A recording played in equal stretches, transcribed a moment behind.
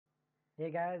Hey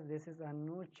guys, this is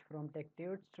Anuj from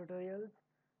TekTuts tutorials,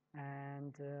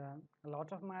 and a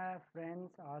lot of my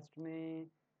friends asked me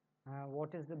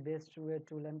what is the best way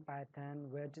to learn Python,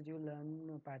 where did you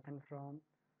learn Python from?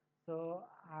 So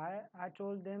I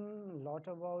told them a lot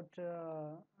about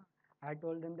I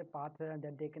told them the path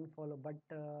that they can follow, but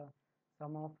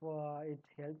some of it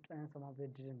helped and some of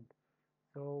it didn't.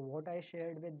 So what I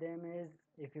shared with them is,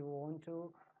 if you want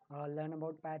to learn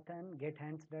about Python, get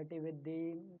hands dirty with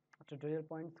the tutorial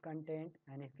points content,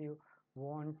 and if you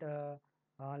want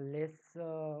less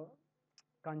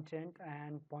content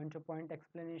and point-to-point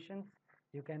explanations,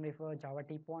 you can refer Java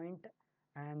T Point,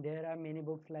 and there are many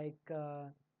books like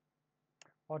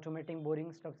automating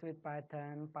boring stuffs with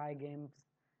Python, Pygames,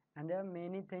 and there are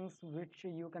many things which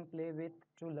you can play with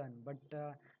to learn. But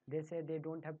they say they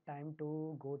don't have time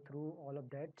to go through all of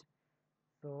that.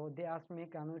 So they asked me,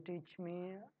 can you teach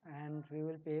me and we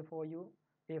will pay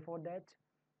for that.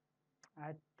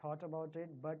 I thought about it,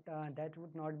 but that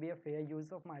would not be a fair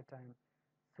use of my time.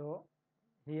 So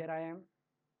here I am.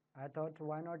 I thought,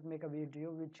 why not make a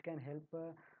video which can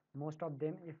help most of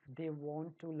them if they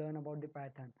want to learn about the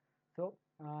Python. So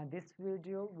this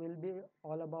video will be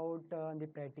all about the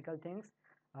practical things.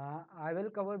 I will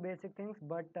cover basic things,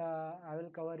 but I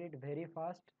will cover it very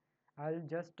fast. I'll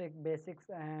just take basics,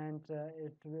 and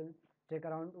it will take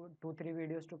around 2-3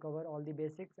 videos to cover all the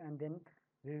basics, and then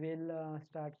we will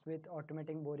start with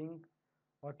automating boring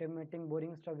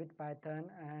stuff with Python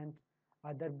and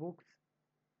other books,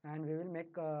 and we will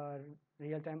make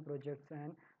real-time projects,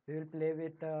 and we will play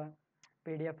with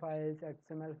PDF files,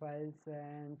 XML files,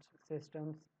 and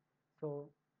systems, so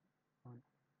on.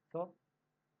 So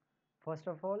first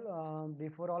of all,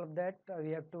 before all of that, we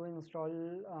have to install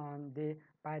the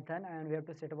Python, and we have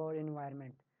to set up our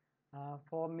environment.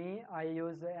 For me, I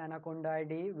use Anaconda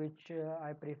ID, which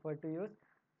I prefer to use.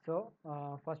 So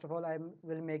first of all, I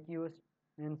will make use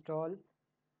install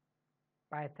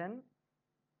Python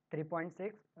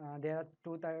 3.6. There are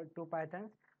two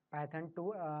Pythons, Python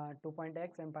 2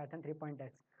 2.x and Python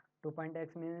 3.x.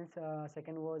 2.x means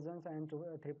second versions, and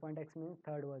 3.x means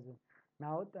third version.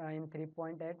 Now in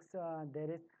 3.x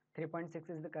there is 3.6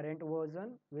 is the current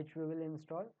version which we will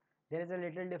install. There is a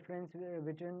little difference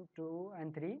between 2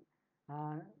 and 3,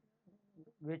 uh,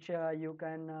 which you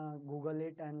can Google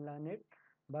it and learn it,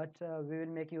 but we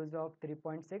will make use of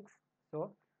 3.6.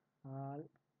 So uh,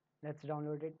 let's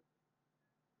download it.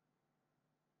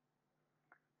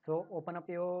 So open up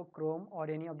your Chrome or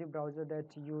any of the browser that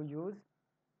you use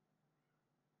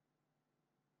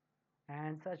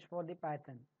and search for the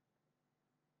Python.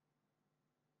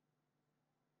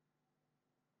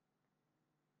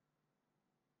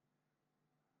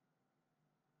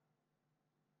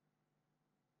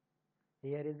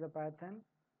 Here is the Python.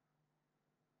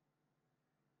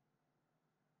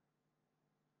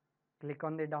 Click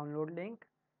on the download link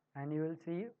and you will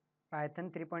see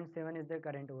Python 3.7 is the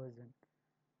current version.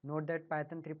 Note that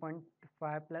Python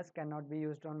 3.5 plus cannot be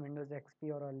used on Windows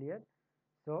XP or earlier.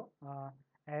 So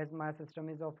as my system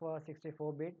is of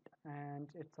 64-bit and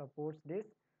it supports this,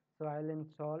 so I will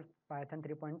install Python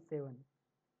 3.7.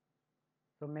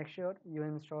 So make sure you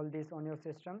install this on your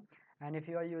system, and if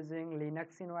you are using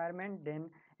Linux environment, then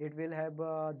it will have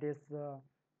this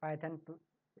Python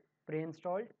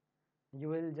pre-installed. You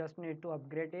will just need to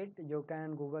upgrade it. You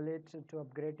can Google it to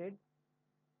upgrade it.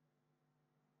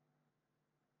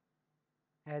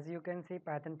 As you can see,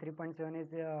 Python 3.7 is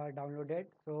downloaded,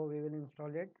 so we will install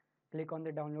it. Click on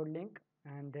the download link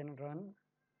and then run,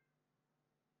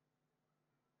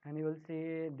 and you will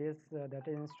see this that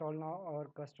is installed now, or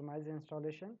customize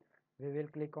installation. We will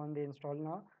click on the install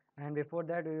now, and before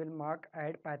that we will mark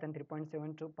add Python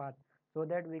 3.7 to path, so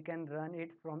that we can run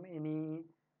it from any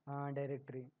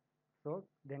directory. So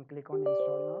then click on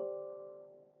install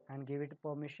now and give it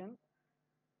permission.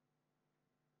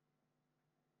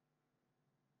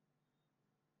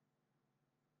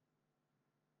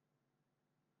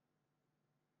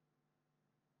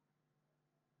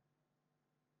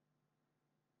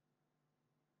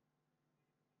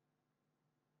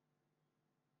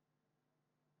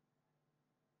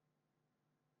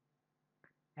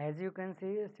 As you can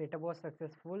see, setup was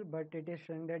successful, but it is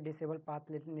showing the disable path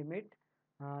limit,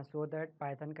 so that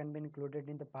Python can be included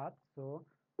in the path. So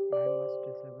I must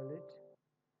disable it.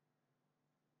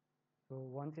 So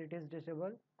once it is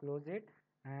disabled, close it,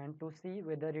 and to see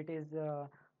whether it is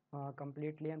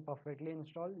completely and perfectly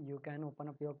installed, you can open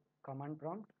up your command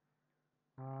prompt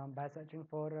by searching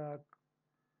for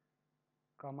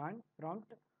command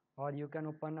prompt, or you can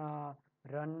open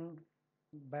run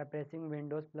by pressing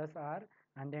Windows plus R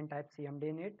and then type cmd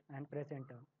in it and press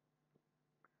enter.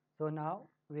 So now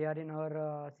we are in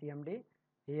our CMD.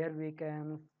 Here we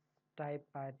can type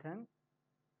Python.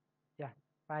 Yeah,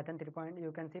 Python 3.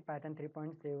 You can see Python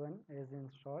 3.7 is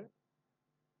installed.